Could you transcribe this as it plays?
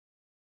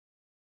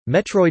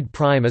Metroid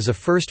Prime is a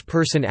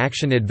first-person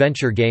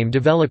action-adventure game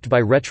developed by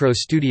Retro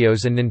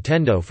Studios and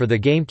Nintendo for the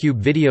GameCube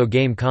video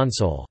game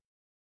console.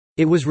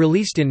 It was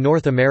released in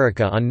North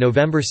America on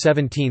November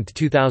 17,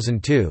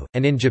 2002,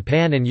 and in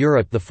Japan and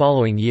Europe the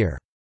following year.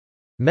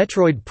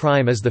 Metroid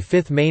Prime is the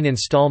fifth main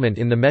installment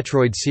in the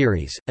Metroid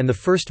series, and the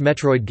first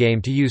Metroid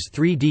game to use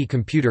 3D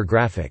computer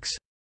graphics.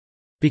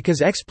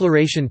 Because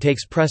exploration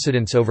takes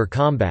precedence over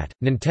combat,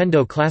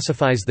 Nintendo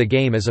classifies the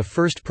game as a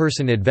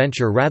first-person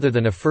adventure rather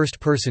than a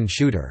first-person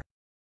shooter.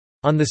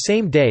 On the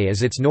same day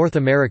as its North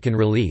American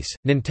release,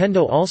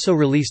 Nintendo also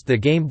released the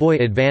Game Boy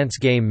Advance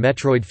game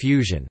Metroid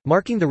Fusion,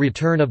 marking the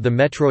return of the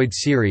Metroid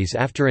series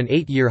after an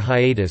 8-year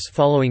hiatus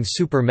following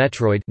Super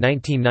Metroid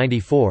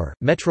 1994.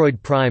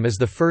 Metroid Prime is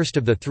the first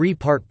of the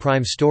three-part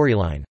Prime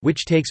storyline,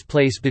 which takes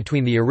place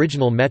between the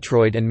original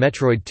Metroid and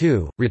Metroid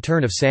 2,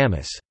 Return of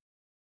Samus.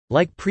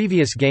 Like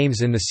previous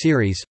games in the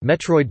series,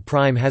 Metroid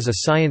Prime has a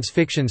science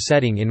fiction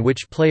setting in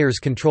which players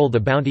control the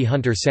bounty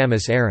hunter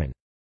Samus Aran.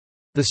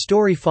 The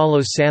story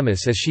follows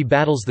Samus as she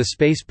battles the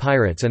space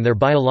pirates and their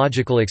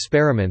biological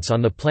experiments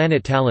on the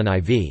planet Talon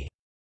IV.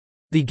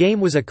 The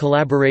game was a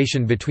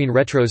collaboration between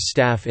Retro's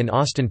staff in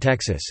Austin,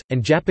 Texas,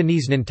 and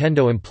Japanese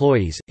Nintendo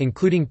employees,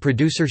 including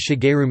producer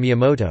Shigeru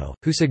Miyamoto,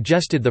 who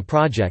suggested the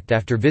project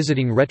after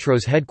visiting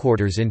Retro's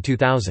headquarters in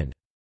 2000.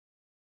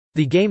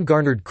 The game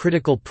garnered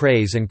critical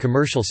praise and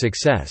commercial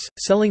success,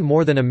 selling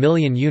more than 1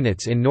 million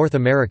units in North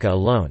America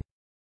alone.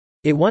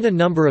 It won a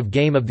number of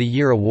Game of the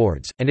Year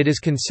awards, and it is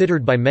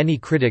considered by many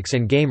critics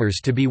and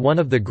gamers to be one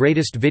of the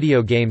greatest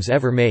video games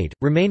ever made,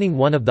 remaining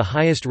one of the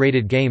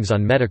highest-rated games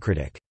on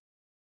Metacritic.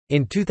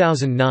 In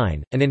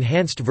 2009, an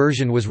enhanced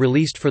version was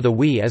released for the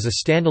Wii as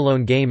a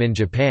standalone game in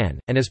Japan,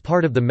 and as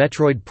part of the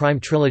Metroid Prime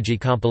Trilogy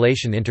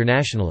compilation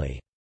internationally.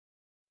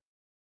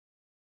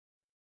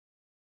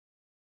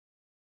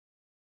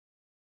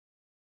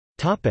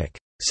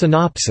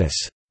 Synopsis.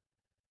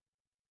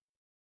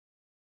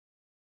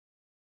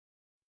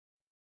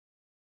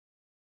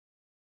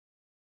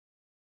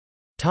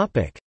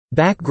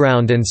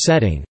 Background and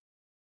setting.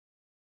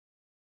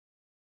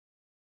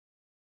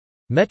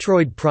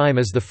 Metroid Prime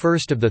is the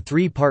first of the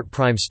three-part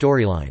Prime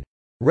storyline.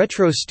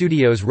 Retro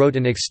Studios wrote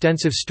an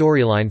extensive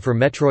storyline for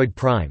Metroid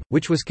Prime,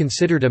 which was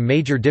considered a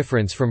major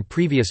difference from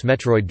previous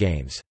Metroid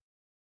games.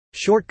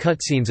 Short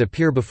cutscenes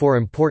appear before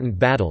important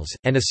battles,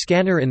 and a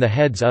scanner in the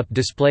heads-up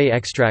display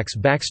extracts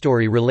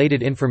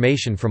backstory-related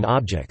information from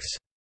objects.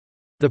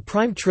 The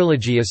Prime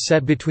trilogy is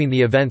set between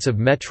the events of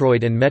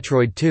Metroid and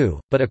Metroid 2,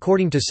 but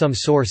according to some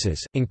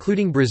sources,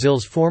 including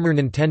Brazil's former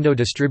Nintendo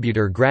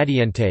distributor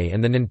Gradiente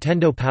and the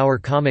Nintendo Power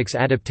Comics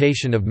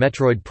adaptation of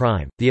Metroid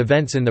Prime, the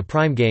events in the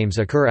Prime games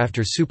occur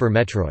after Super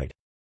Metroid.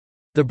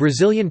 The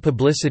Brazilian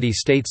publicity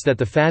states that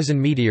the Phazon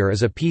meteor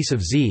is a piece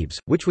of Zebes,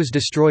 which was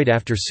destroyed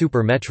after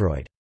Super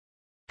Metroid.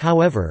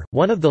 However,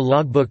 one of the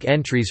logbook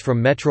entries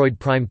from Metroid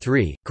Prime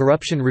 3,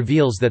 Corruption,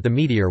 reveals that the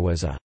meteor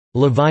was a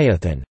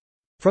Leviathan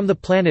from the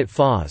planet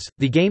Phaz.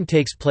 The game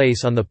takes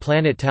place on the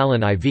planet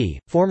Talon IV,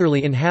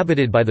 formerly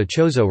inhabited by the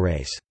Chozo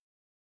race.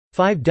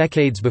 5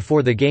 decades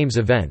before the game's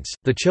events,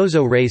 the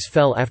Chozo race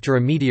fell after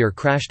a meteor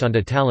crashed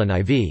onto Talon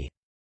IV.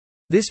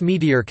 This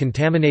meteor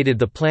contaminated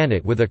the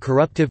planet with a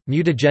corruptive,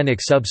 mutagenic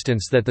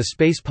substance that the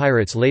space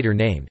pirates later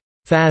named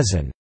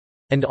Phazon,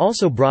 and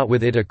also brought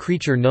with it a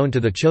creature known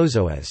to the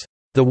Chozo as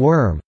the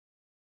Worm.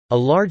 A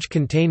large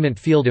containment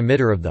field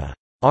emitter of the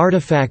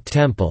Artifact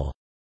Temple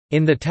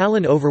in the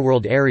Talon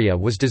overworld area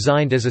was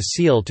designed as a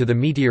seal to the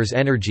meteor's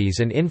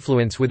energies and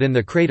influence within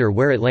the crater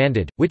where it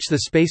landed, which the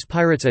space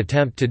pirates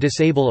attempt to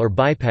disable or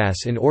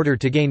bypass in order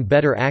to gain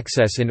better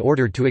access in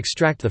order to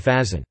extract the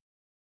Phazon.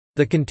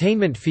 The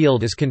containment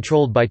field is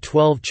controlled by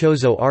 12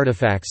 Chozo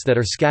artifacts that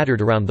are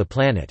scattered around the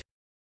planet.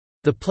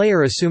 The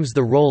player assumes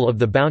the role of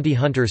the bounty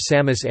hunter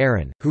Samus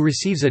Aran, who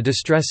receives a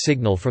distress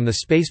signal from the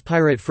space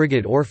pirate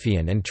frigate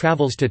Orpheon and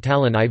travels to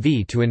Talon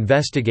IV to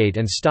investigate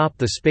and stop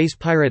the space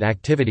pirate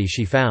activity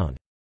she found.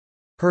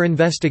 Her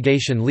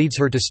investigation leads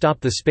her to stop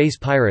the space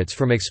pirates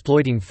from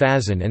exploiting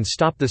Phazon and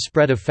stop the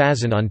spread of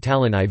Phazon on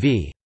Talon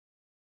IV.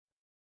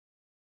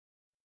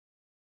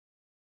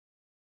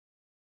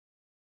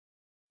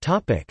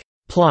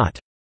 Plot.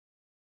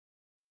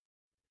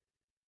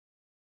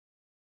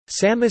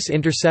 Samus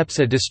intercepts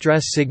a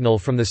distress signal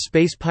from the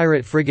space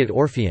pirate frigate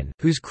Orpheon,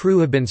 whose crew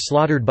have been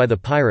slaughtered by the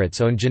pirates'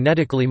 own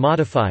genetically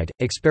modified,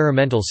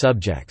 experimental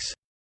subjects.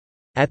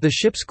 At the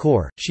ship's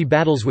core, she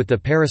battles with the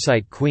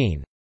Parasite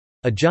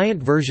Queen—a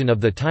giant version of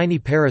the tiny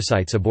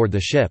parasites aboard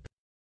the ship.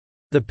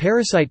 The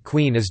Parasite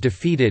Queen is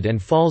defeated and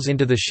falls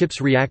into the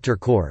ship's reactor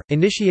core,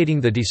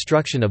 initiating the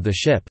destruction of the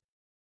ship.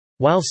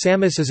 While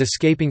Samus is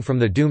escaping from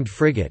the doomed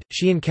frigate,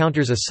 she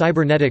encounters a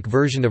cybernetic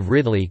version of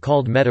Ridley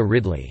called Meta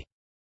Ridley.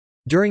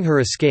 During her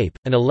escape,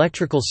 an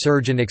electrical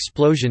surge and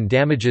explosion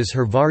damages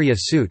her Varia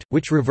suit,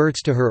 which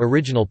reverts to her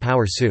original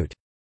power suit.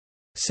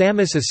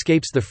 Samus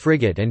escapes the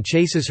frigate and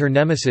chases her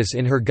nemesis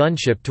in her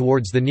gunship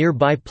towards the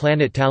nearby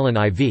planet Talon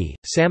IV.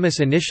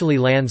 Samus initially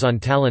lands on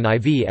Talon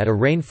IV at a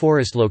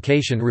rainforest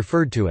location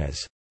referred to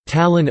as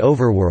Talon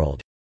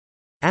Overworld.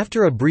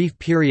 After a brief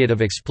period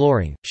of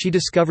exploring, she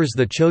discovers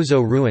the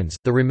Chozo ruins,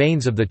 the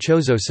remains of the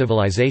Chozo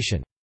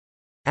civilization.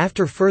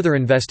 After further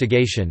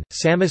investigation,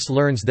 Samus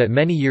learns that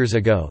many years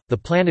ago, the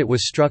planet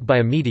was struck by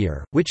a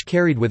meteor, which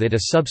carried with it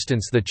a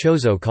substance the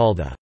Chozo call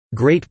the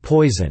Great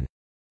Poison,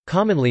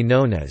 commonly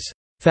known as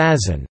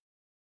Phazon.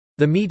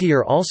 The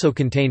meteor also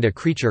contained a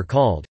creature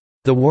called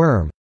the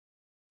Worm.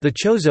 The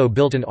Chozo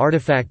built an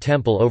artifact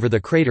temple over the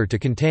crater to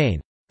contain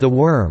the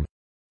Worm,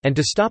 and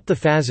to stop the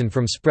Phazon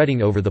from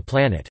spreading over the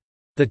planet.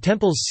 The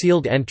temple's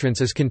sealed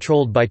entrance is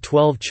controlled by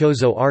 12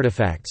 Chozo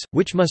artifacts,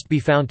 which must be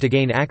found to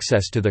gain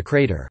access to the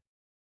crater.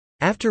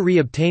 After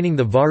re-obtaining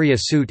the Varia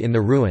suit in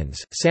the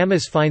ruins,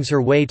 Samus finds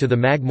her way to the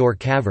Magmoor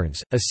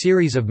Caverns, a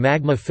series of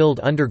magma-filled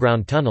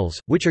underground tunnels,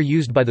 which are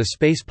used by the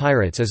space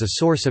pirates as a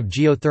source of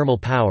geothermal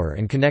power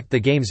and connect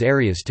the game's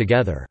areas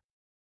together.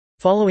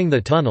 Following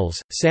the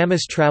tunnels,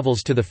 Samus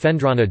travels to the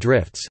Phendrana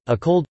Drifts, a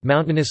cold,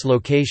 mountainous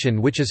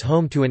location which is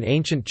home to an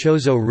ancient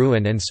Chozo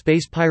ruin and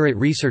space pirate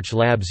research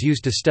labs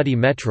used to study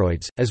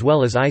Metroids, as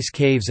well as ice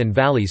caves and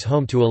valleys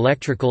home to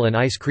electrical and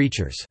ice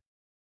creatures.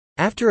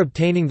 After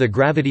obtaining the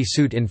gravity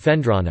suit in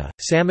Phendrana,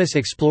 Samus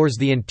explores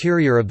the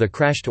interior of the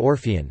crashed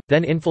Orpheon,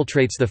 then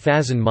infiltrates the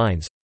Phazon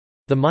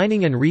mines—the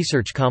mining and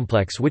research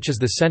complex which is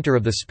the center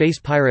of the space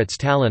pirates'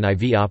 Talon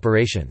IV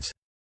operations.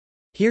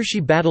 Here she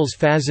battles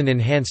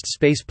Phazon-enhanced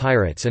space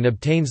pirates and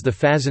obtains the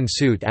Phazon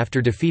suit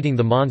after defeating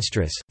the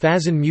monstrous,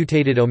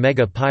 Phazon-mutated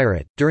Omega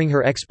Pirate. During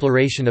her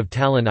exploration of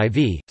Talon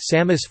IV,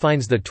 Samus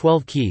finds the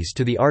 12 keys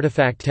to the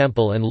Artifact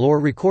Temple and lore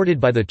recorded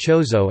by the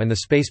Chozo and the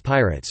space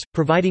pirates,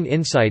 providing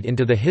insight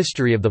into the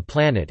history of the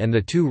planet and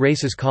the two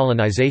races'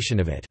 colonization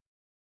of it.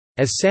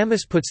 As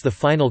Samus puts the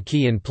final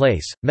key in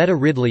place, Meta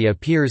Ridley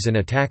appears and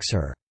attacks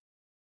her.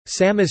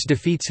 Samus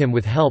defeats him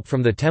with help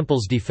from the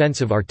temple's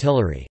defensive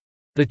artillery.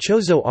 The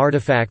Chozo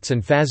artifacts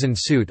and Phazon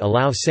suit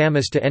allow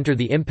Samus to enter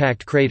the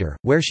impact crater,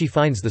 where she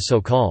finds the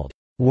so-called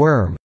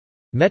Worm,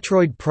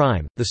 Metroid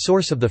Prime, the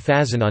source of the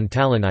Phazon on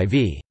Talon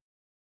IV.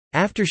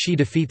 After she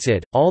defeats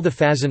it, all the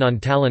Phazon on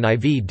Talon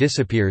IV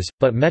disappears,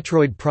 but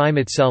Metroid Prime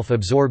itself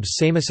absorbs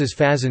Samus's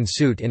Phazon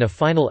suit in a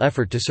final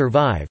effort to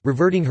survive,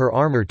 reverting her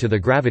armor to the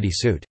gravity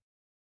suit.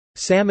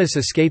 Samus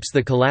escapes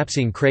the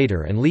collapsing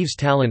crater and leaves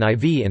Talon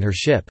IV in her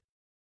ship.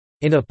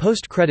 In a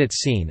post-credits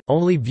scene,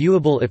 only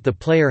viewable if the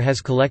player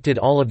has collected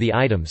all of the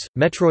items,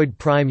 Metroid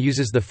Prime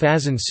uses the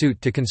Phazon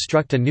suit to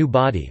construct a new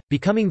body,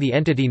 becoming the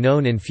entity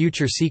known in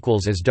future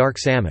sequels as Dark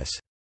Samus.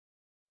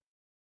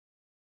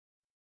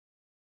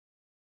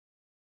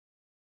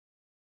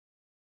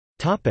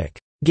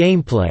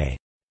 Gameplay.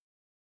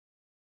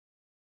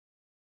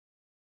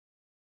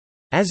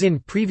 As in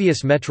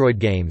previous Metroid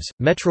games,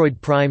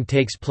 Metroid Prime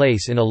takes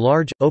place in a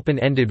large,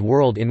 open-ended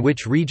world in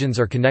which regions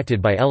are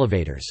connected by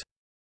elevators.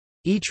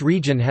 Each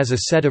region has a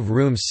set of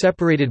rooms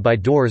separated by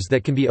doors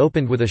that can be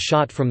opened with a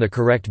shot from the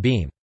correct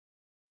beam.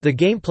 The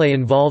gameplay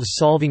involves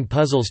solving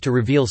puzzles to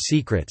reveal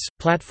secrets,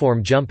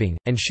 platform jumping,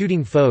 and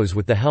shooting foes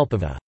with the help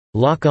of a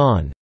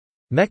lock-on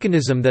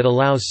mechanism that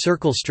allows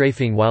circle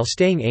strafing while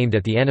staying aimed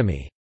at the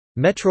enemy.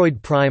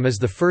 Metroid Prime is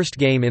the first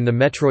game in the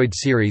Metroid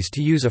series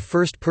to use a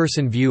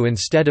first-person view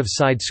instead of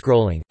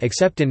side-scrolling,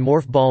 except in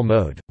Morph Ball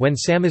mode, when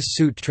Samus'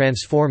 suit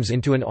transforms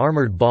into an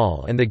armored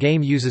ball and the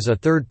game uses a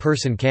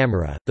third-person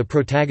camera. The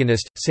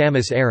protagonist,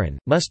 Samus Aran,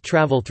 must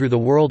travel through the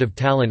world of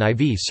Talon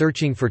IV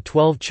searching for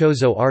 12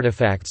 Chozo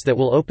artifacts that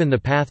will open the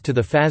path to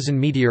the Phazon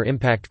meteor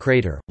impact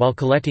crater, while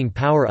collecting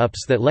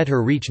power-ups that let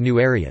her reach new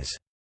areas.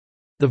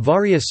 The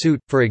Varia suit,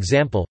 for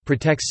example,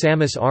 protects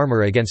Samus'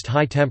 armor against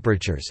high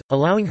temperatures,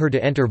 allowing her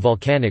to enter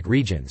volcanic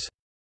regions.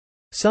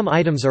 Some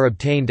items are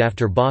obtained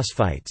after boss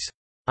fights.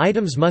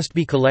 Items must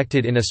be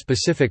collected in a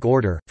specific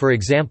order, for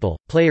example,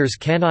 players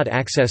cannot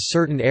access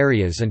certain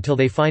areas until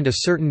they find a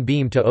certain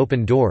beam to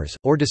open doors,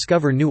 or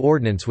discover new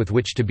ordnance with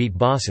which to beat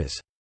bosses.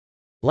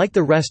 Like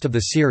the rest of the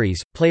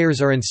series, players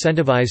are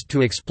incentivized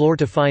to explore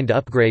to find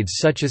upgrades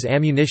such as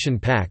ammunition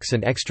packs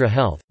and extra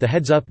health. The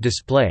heads-up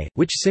display,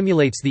 which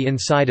simulates the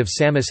inside of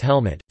Samus'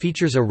 helmet,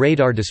 features a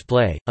radar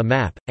display, a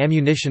map,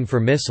 ammunition for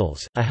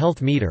missiles, a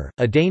health meter,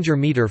 a danger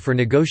meter for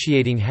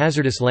negotiating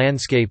hazardous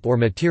landscape or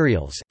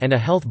materials, and a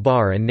health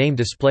bar and name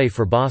display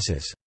for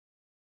bosses.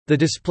 The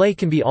display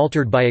can be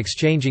altered by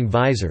exchanging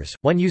visors,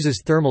 one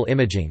uses thermal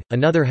imaging,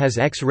 another has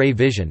X-ray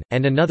vision,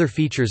 and another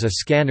features a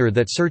scanner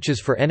that searches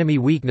for enemy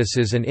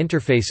weaknesses and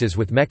interfaces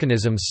with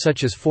mechanisms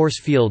such as force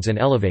fields and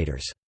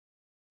elevators.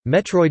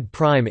 Metroid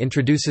Prime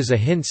introduces a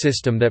hint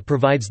system that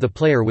provides the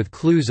player with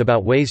clues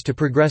about ways to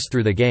progress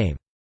through the game.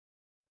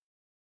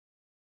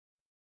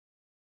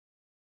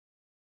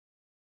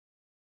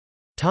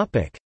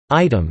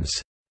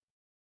 Items.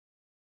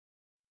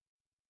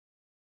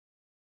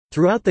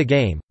 Throughout the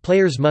game,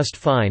 players must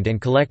find and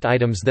collect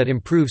items that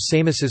improve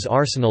Samus's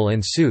arsenal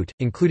and suit,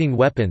 including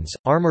weapons,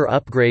 armor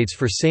upgrades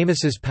for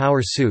Samus's power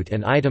suit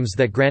and items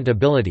that grant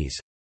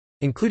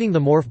abilities—including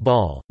the Morph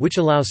Ball, which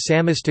allows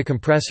Samus to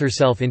compress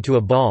herself into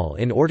a ball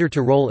in order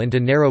to roll into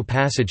narrow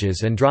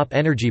passages and drop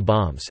energy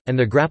bombs, and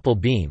the Grapple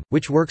Beam,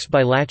 which works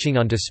by latching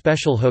onto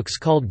special hooks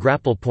called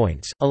grapple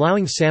points,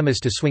 allowing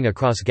Samus to swing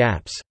across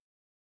gaps.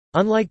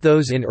 Unlike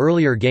those in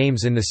earlier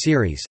games in the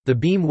series, the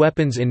beam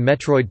weapons in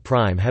Metroid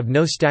Prime have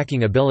no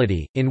stacking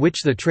ability, in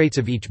which the traits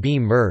of each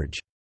beam merge.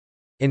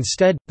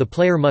 Instead, the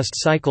player must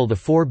cycle the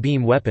 4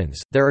 beam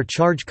weapons. There are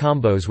charge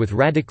combos with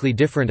radically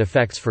different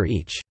effects for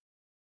each.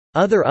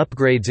 Other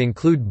upgrades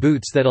include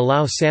boots that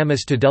allow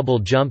Samus to double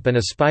jump and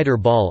a spider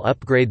ball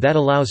upgrade that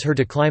allows her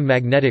to climb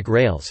magnetic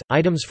rails.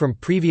 Items from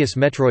previous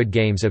Metroid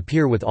games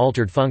appear with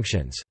altered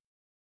functions.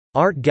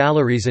 Art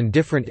galleries and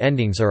different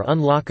endings are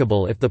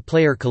unlockable if the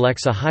player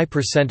collects a high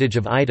percentage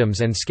of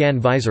items and scan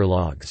visor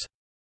logs.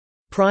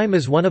 Prime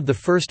is one of the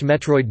first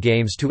Metroid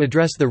games to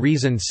address the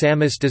reason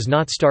Samus does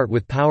not start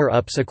with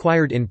power-ups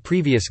acquired in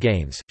previous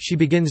games. She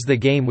begins the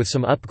game with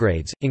some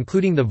upgrades,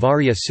 including the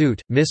Varia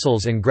suit,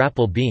 missiles and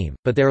grapple beam,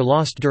 but they are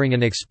lost during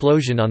an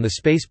explosion on the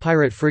space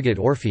pirate frigate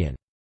Orpheon.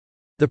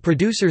 The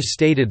producers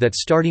stated that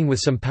starting with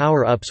some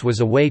power-ups was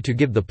a way to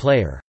give the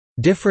player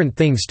different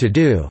things to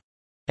do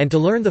and to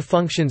learn the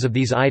functions of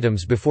these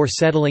items before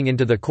settling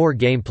into the core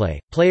gameplay.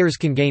 Players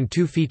can gain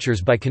 2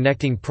 features by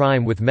connecting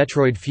Prime with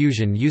Metroid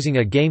Fusion using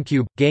a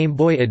GameCube, Game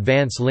Boy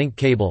Advance link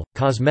cable,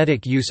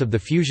 cosmetic use of the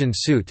Fusion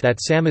suit that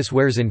Samus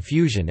wears in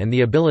Fusion, and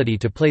the ability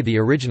to play the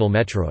original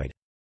Metroid.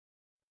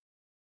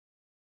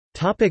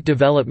 Topic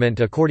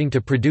development. According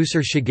to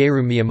producer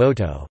Shigeru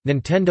Miyamoto,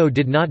 Nintendo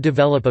did not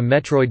develop a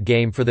Metroid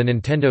game for the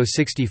Nintendo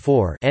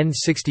 64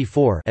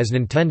 N64 as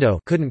Nintendo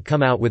couldn't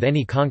come out with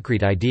any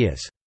concrete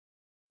ideas.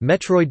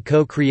 Metroid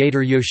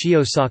co-creator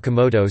Yoshio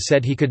Sakamoto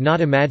said he could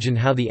not imagine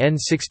how the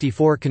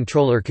N64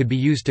 controller could be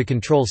used to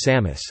control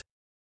Samus.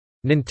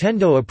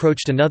 Nintendo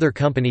approached another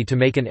company to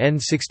make an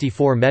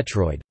N64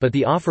 Metroid, but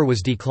the offer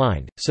was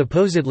declined,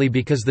 supposedly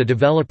because the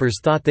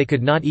developers thought they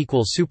could not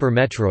equal Super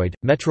Metroid.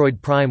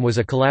 Metroid Prime was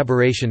a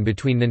collaboration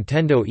between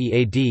Nintendo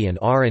EAD and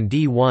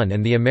R&D1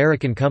 and the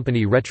American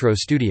company Retro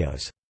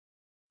Studios.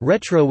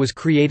 Retro was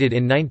created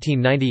in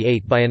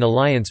 1998 by an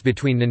alliance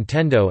between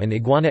Nintendo and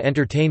Iguana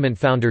Entertainment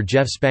founder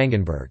Jeff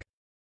Spangenberg.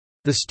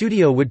 The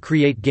studio would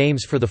create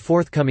games for the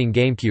forthcoming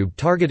GameCube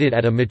targeted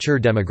at a mature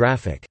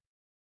demographic.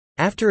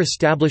 After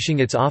establishing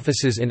its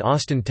offices in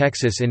Austin,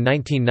 Texas in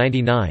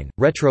 1999,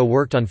 Retro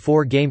worked on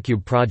 4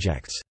 GameCube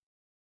projects.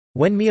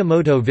 When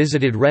Miyamoto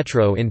visited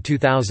Retro in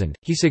 2000,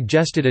 he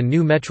suggested a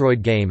new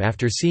Metroid game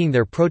after seeing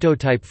their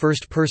prototype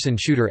first-person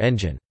shooter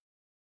engine.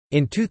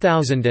 In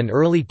 2000 and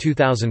early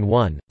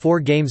 2001, 4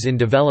 games in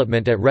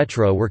development at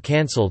Retro were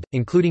cancelled,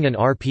 including an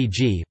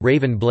RPG,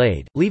 Raven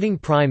Blade, leaving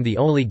Prime the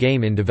only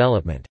game in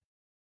development.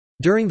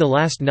 During the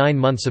last 9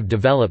 months of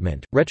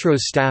development,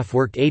 Retro's staff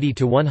worked 80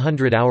 to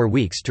 100-hour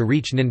weeks to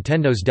reach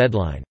Nintendo's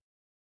deadline.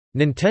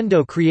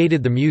 Nintendo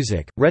created the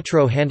music,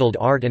 Retro handled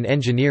art and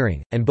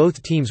engineering, and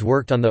both teams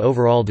worked on the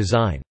overall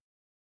design.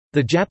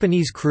 The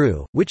Japanese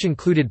crew, which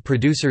included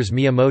producers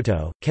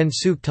Miyamoto,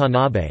 Kensuke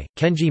Tanabe,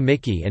 Kenji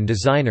Miki and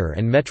designer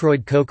and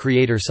Metroid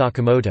co-creator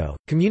Sakamoto,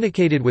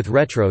 communicated with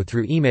Retro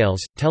through emails,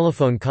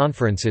 telephone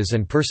conferences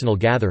and personal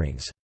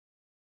gatherings.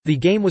 The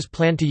game was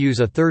planned to use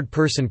a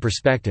third-person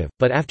perspective,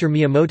 but after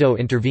Miyamoto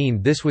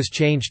intervened this was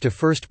changed to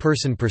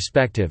first-person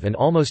perspective and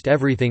almost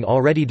everything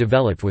already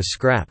developed was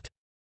scrapped.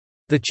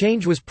 The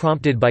change was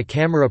prompted by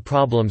camera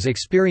problems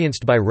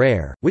experienced by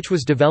Rare, which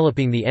was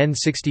developing the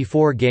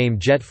N64 game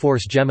Jet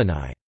Force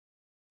Gemini.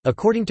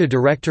 According to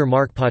director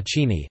Mark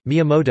Pacini,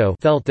 Miyamoto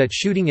felt that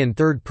shooting in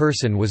third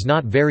person was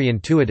not very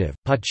intuitive.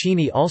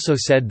 Pacini also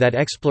said that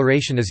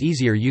exploration is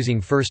easier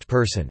using first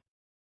person.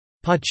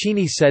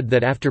 Pacini said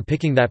that after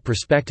picking that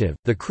perspective,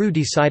 the crew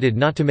decided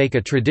not to make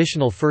a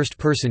traditional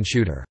first-person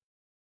shooter.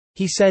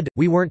 He said,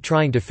 "We weren't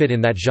trying to fit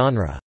in that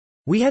genre.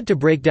 We had to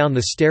break down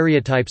the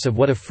stereotypes of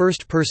what a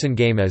first-person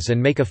game is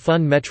and make a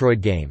fun Metroid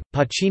game."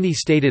 Pacini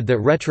stated that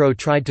Retro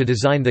tried to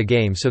design the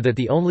game so that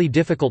the only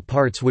difficult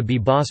parts would be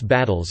boss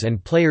battles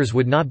and players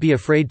would not be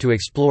afraid to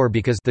explore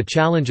because the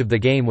challenge of the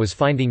game was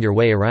finding your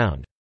way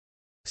around.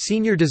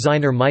 Senior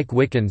designer Mike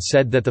Wickens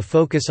said that the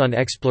focus on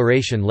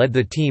exploration led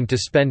the team to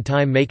spend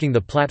time making the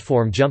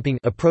platform jumping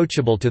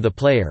approachable to the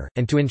player,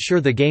 and to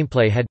ensure the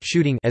gameplay had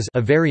shooting as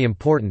a very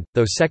important,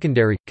 though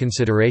secondary,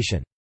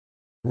 consideration.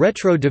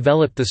 Retro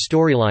developed the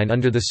storyline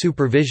under the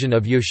supervision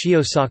of Yoshio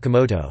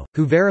Sakamoto,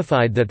 who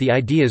verified that the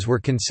ideas were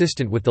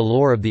consistent with the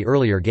lore of the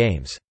earlier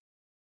games.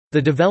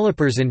 The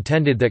developers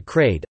intended that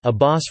Kraid, a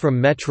boss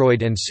from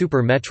Metroid and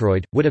Super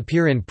Metroid, would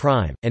appear in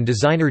Prime, and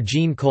designer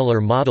Gene Kohler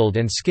modeled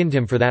and skinned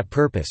him for that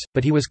purpose,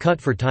 but he was cut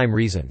for time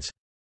reasons.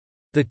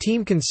 The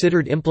team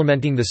considered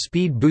implementing the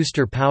Speed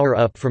Booster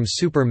power-up from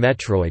Super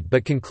Metroid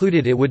but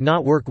concluded it would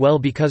not work well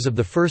because of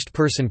the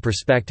first-person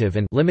perspective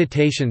and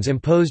limitations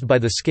imposed by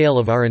the scale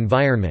of our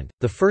environment.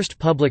 The first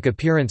public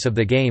appearance of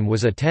the game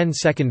was a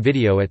 10-second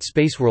video at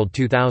Spaceworld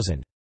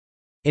 2000.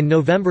 In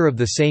November of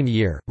the same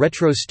year,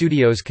 Retro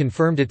Studios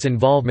confirmed its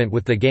involvement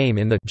with the game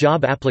in the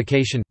job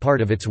application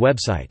part of its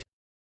website.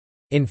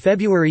 In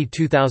February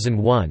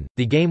 2001,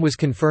 the game was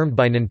confirmed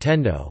by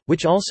Nintendo,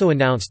 which also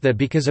announced that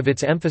because of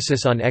its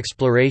emphasis on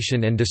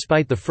exploration and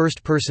despite the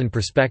first-person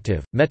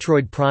perspective,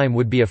 Metroid Prime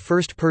would be a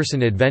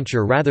first-person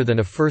adventure rather than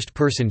a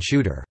first-person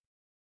shooter.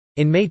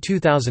 In May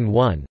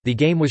 2001, the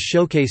game was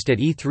showcased at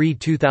E3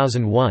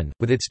 2001,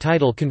 with its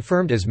title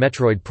confirmed as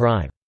Metroid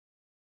Prime.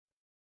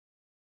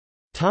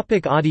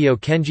 Audio.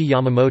 Kenji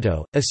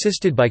Yamamoto,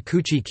 assisted by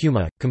Kuchi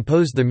Kuma,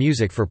 composed the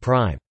music for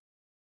Prime.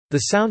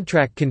 The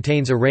soundtrack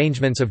contains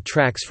arrangements of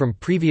tracks from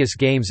previous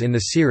games in the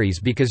series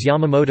because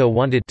Yamamoto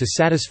wanted to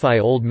satisfy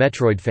old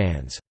Metroid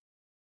fans.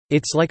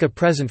 "It's like a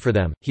present for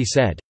them," he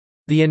said.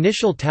 The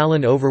initial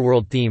Talon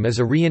Overworld theme is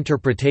a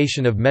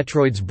reinterpretation of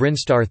Metroid's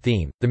Brinstar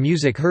theme. The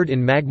music heard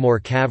in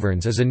Magmoor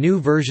Caverns is a new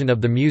version of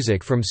the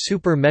music from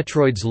Super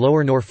Metroid's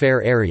Lower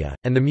Norfair area,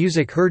 and the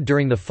music heard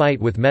during the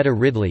fight with Meta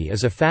Ridley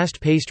is a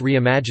fast-paced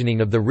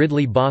reimagining of the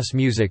Ridley boss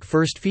music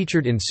first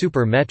featured in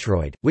Super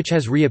Metroid, which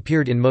has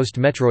reappeared in most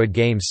Metroid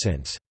games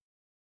since.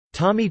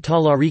 Tommy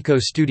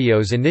Tallarico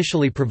Studios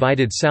initially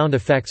provided sound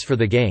effects for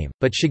the game,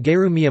 but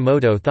Shigeru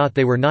Miyamoto thought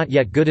they were not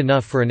yet good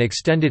enough for an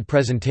extended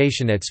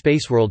presentation at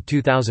Spaceworld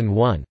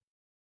 2001.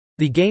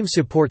 The game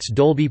supports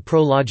Dolby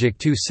Pro Logic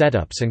 2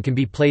 setups and can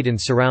be played in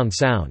surround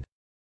sound.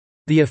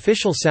 The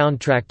official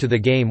soundtrack to the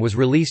game was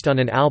released on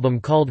an album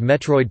called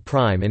Metroid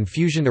Prime and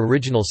Fusion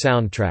Original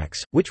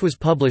Soundtracks, which was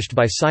published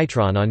by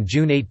Cytron on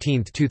June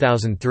 18,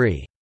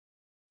 2003.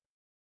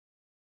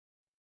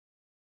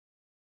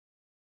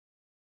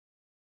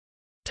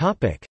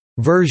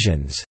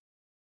 Versions.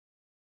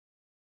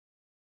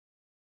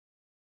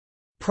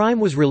 Prime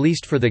was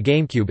released for the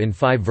GameCube in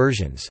 5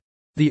 versions.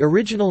 The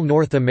original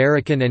North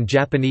American and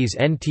Japanese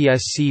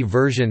NTSC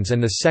versions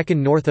and the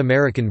second North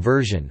American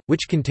version,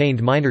 which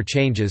contained minor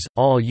changes,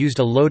 all used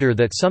a loader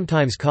that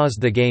sometimes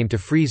caused the game to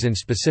freeze in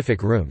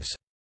specific rooms.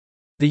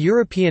 The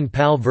European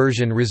PAL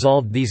version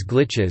resolved these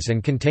glitches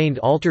and contained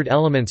altered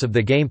elements of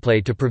the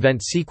gameplay to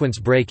prevent sequence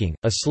breaking,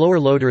 a slower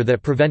loader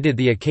that prevented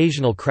the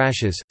occasional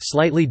crashes,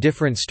 slightly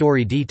different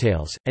story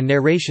details, and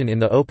narration in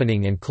the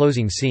opening and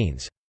closing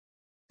scenes.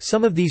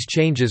 Some of these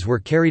changes were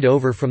carried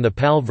over from the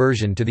PAL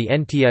version to the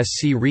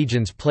NTSC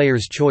Regions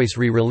Player's Choice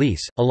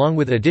re-release, along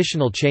with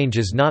additional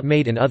changes not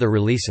made in other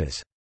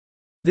releases.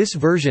 This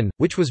version,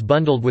 which was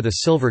bundled with a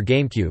silver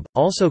GameCube,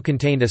 also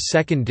contained a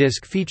second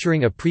disc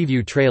featuring a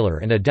preview trailer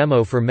and a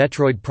demo for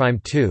Metroid Prime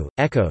 2,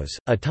 Echoes,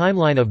 a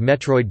timeline of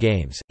Metroid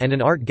games, and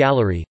an art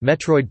gallery.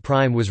 Metroid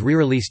Prime was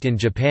re-released in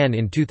Japan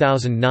in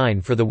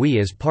 2009 for the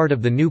Wii as part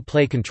of the new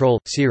Play Control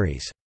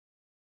series.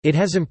 It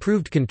has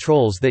improved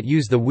controls that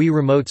use the Wii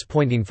Remote's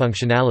pointing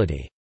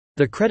functionality.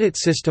 The credit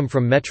system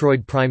from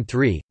Metroid Prime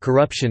 3,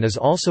 Corruption is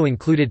also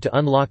included to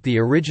unlock the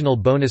original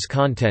bonus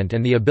content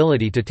and the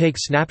ability to take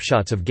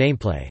snapshots of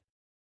gameplay.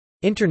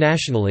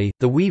 Internationally,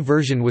 the Wii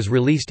version was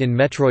released in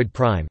Metroid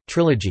Prime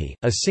Trilogy,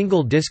 a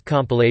single-disc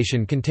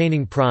compilation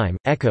containing Prime,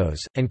 Echoes,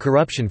 and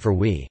Corruption for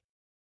Wii.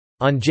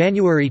 On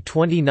January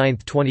 29,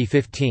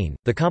 2015,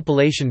 the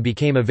compilation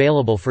became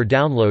available for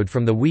download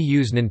from the Wii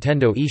U's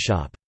Nintendo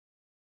eShop.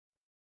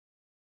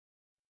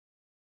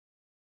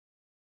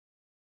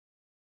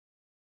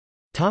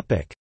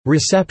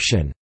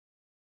 Reception.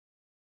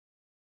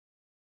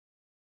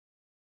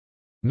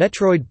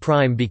 Metroid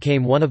Prime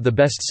became one of the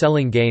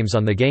best-selling games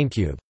on the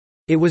GameCube.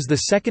 It was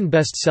the second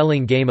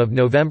best-selling game of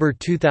November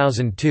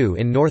 2002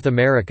 in North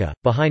America,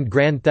 behind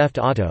Grand Theft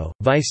Auto,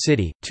 Vice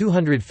City.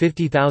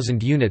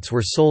 250,000 units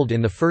were sold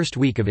in the first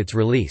week of its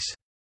release.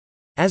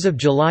 As of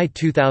July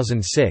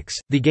 2006,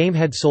 the game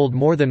had sold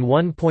more than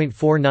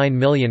 1.49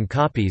 million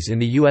copies in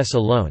the US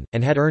alone,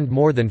 and had earned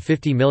more than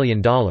 $50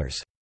 million.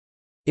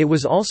 It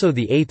was also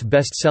the 8th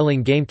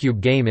best-selling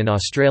GameCube game in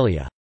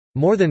Australia.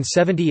 More than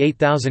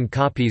 78,000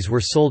 copies were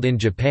sold in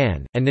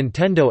Japan, and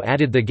Nintendo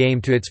added the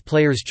game to its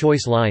Player's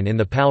Choice line in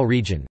the PAL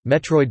region.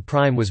 Metroid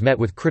Prime was met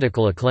with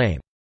critical acclaim.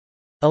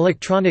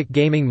 Electronic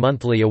Gaming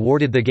Monthly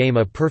awarded the game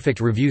a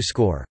perfect review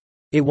score.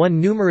 It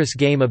won numerous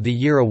Game of the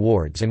Year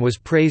awards and was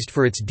praised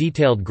for its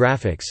detailed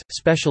graphics,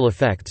 special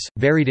effects,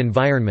 varied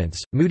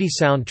environments, moody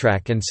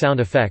soundtrack and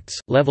sound effects,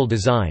 level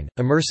design,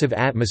 immersive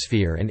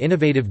atmosphere and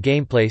innovative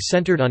gameplay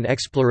centered on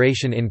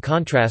exploration in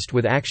contrast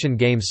with action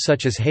games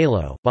such as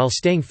Halo, while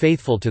staying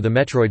faithful to the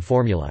Metroid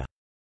formula.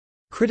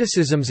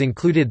 Criticisms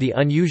included the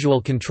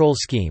unusual control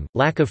scheme,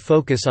 lack of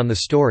focus on the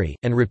story,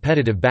 and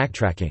repetitive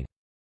backtracking.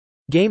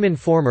 Game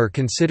Informer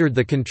considered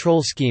the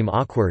control scheme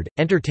awkward.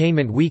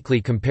 Entertainment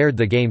Weekly compared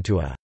the game to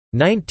a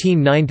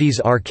 1990s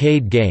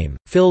arcade game,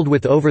 filled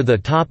with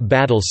over-the-top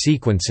battle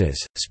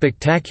sequences,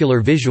 spectacular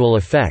visual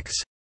effects,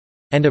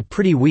 and a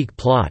pretty weak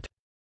plot.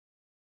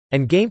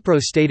 And GamePro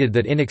stated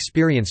that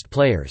inexperienced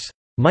players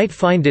might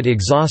find it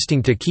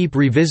exhausting to keep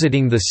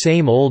revisiting the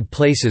same old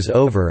places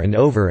over and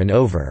over and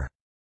over.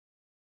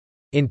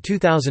 In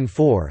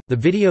 2004, the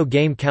video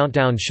game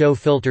countdown show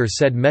Filter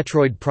said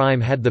Metroid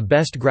Prime had the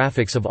best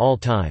graphics of all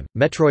time.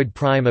 Metroid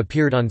Prime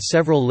appeared on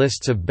several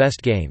lists of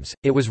best games.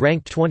 It was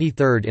ranked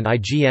 23rd in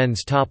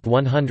IGN's Top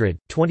 100,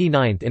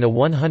 29th in a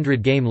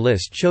 100-game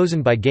list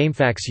chosen by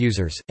GameFAQs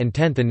users, and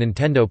 10th in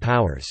Nintendo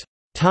Power's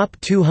Top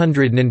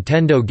 200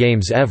 Nintendo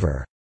Games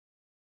Ever.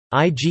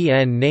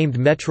 IGN named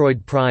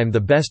Metroid Prime the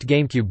best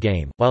GameCube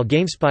game, while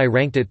GameSpy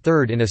ranked it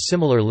third in a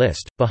similar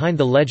list, behind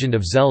The Legend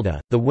of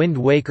Zelda, The Wind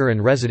Waker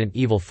and Resident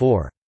Evil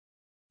 4.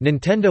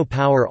 Nintendo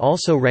Power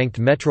also ranked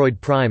Metroid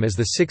Prime as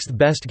the sixth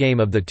best game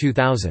of the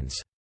 2000s.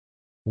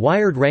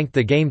 Wired ranked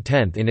the game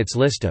 10th in its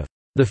list of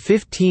the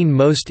 15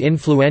 most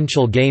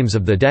influential games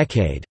of the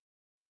decade,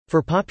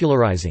 for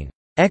popularizing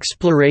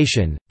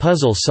exploration,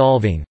 puzzle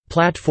solving,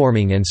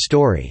 platforming and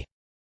story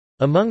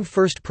among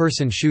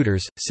first-person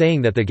shooters,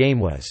 saying that the game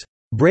was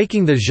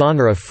breaking the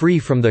genre free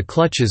from the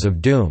clutches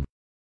of doom.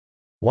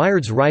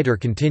 Wired's writer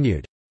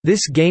continued,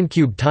 "This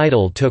GameCube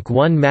title took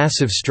one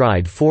massive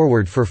stride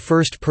forward for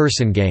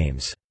first-person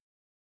games."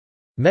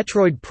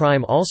 Metroid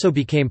Prime also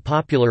became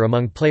popular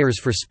among players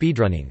for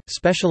speedrunning.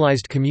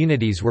 Specialized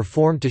communities were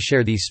formed to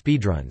share these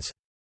speedruns.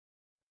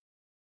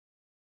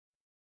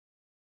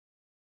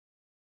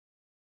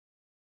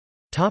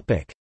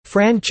 Topic: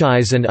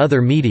 Franchise and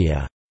other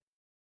media.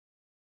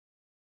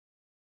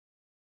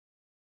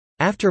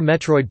 After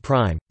Metroid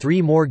Prime,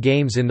 3 more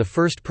games in the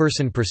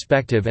first-person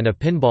perspective and a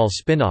pinball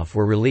spin-off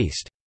were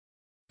released.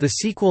 The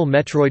sequel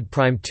Metroid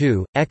Prime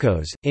 2,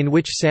 Echoes, in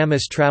which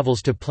Samus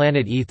travels to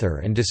planet Ether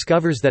and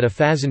discovers that a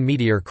Phazon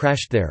meteor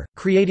crashed there,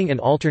 creating an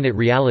alternate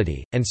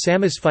reality, and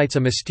Samus fights a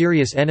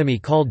mysterious enemy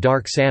called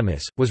Dark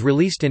Samus, was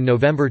released in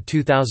November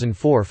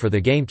 2004 for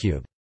the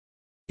GameCube.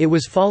 It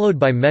was followed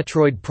by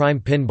Metroid Prime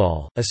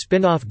Pinball, a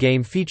spin-off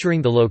game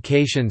featuring the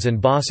locations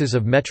and bosses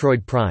of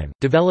Metroid Prime,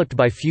 developed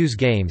by Fuse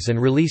Games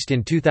and released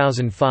in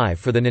 2005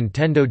 for the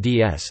Nintendo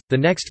DS. The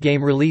next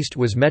game released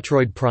was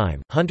Metroid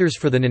Prime: Hunters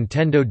for the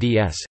Nintendo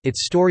DS.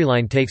 Its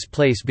storyline takes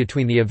place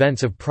between the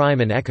events of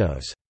Prime and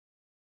Echoes.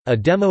 A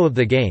demo of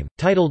the game,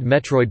 titled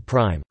Metroid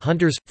Prime: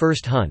 Hunters –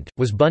 First Hunt,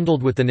 was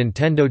bundled with the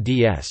Nintendo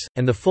DS,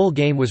 and the full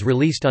game was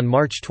released on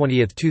March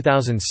 20,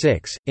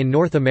 2006, in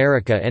North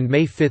America and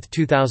May 5,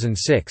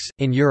 2006,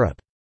 in Europe.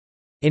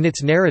 In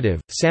its narrative,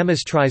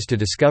 Samus tries to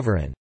discover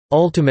an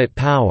ultimate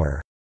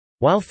power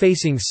while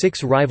facing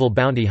 6 rival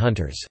bounty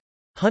hunters.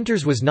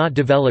 Hunters was not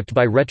developed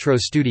by Retro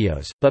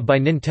Studios, but by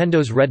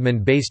Nintendo's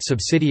Redmond-based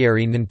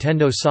subsidiary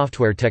Nintendo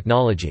Software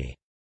Technology.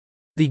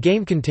 The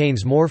game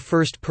contains more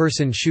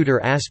first-person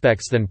shooter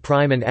aspects than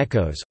Prime and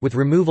Echoes, with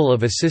removal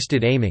of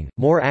assisted aiming,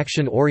 more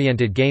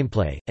action-oriented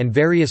gameplay, and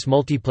various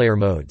multiplayer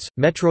modes.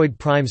 Metroid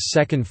Prime's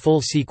second full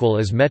sequel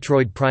is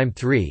Metroid Prime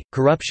 3: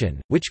 Corruption,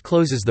 which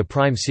closes the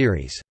Prime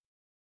series.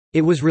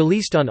 It was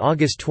released on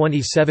August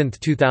 27,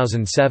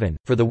 2007,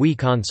 for the Wii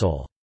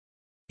console.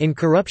 In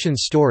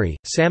Corruption's story,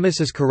 Samus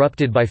is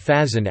corrupted by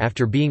Phazon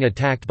after being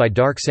attacked by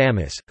Dark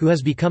Samus, who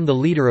has become the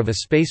leader of a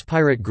space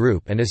pirate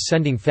group and is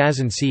sending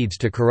Phazon seeds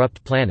to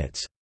corrupt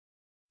planets.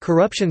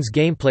 Corruption's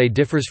gameplay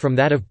differs from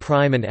that of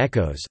Prime and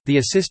Echoes. The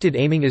assisted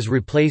aiming is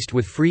replaced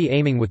with free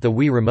aiming with the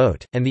Wii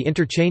Remote, and the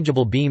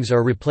interchangeable beams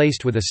are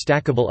replaced with a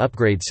stackable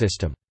upgrade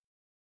system.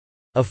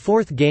 A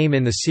fourth game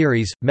in the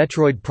series,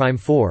 Metroid Prime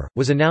 4,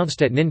 was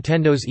announced at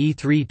Nintendo's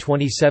E3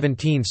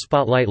 2017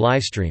 Spotlight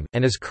livestream,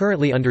 and is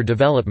currently under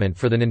development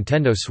for the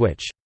Nintendo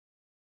Switch.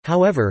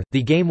 However,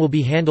 the game will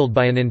be handled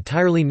by an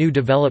entirely new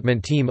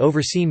development team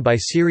overseen by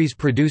series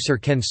producer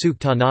Kensuke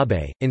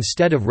Tanabe,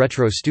 instead of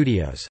Retro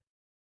Studios.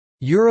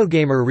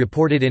 Eurogamer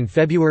reported in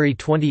February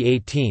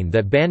 2018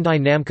 that Bandai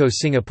Namco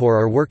Singapore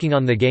are working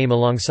on the game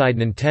alongside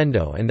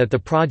Nintendo and that the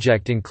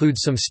project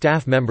includes some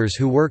staff members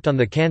who worked on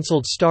the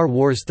cancelled Star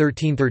Wars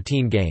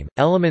 1313 game.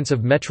 Elements of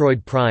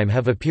Metroid Prime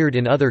have appeared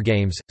in other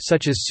games,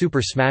 such as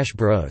Super Smash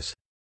Bros.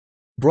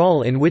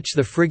 Brawl, in which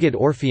the frigate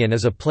Orpheon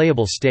is a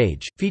playable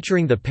stage,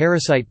 featuring the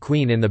Parasite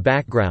Queen in the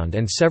background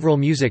and several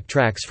music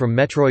tracks from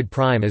Metroid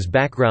Prime as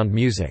background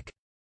music.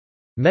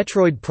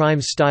 Metroid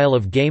Prime's style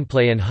of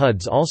gameplay and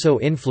HUDs also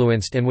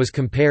influenced and was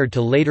compared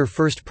to later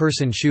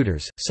first-person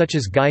shooters, such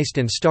as Geist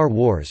and Star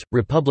Wars: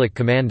 Republic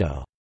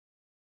Commando.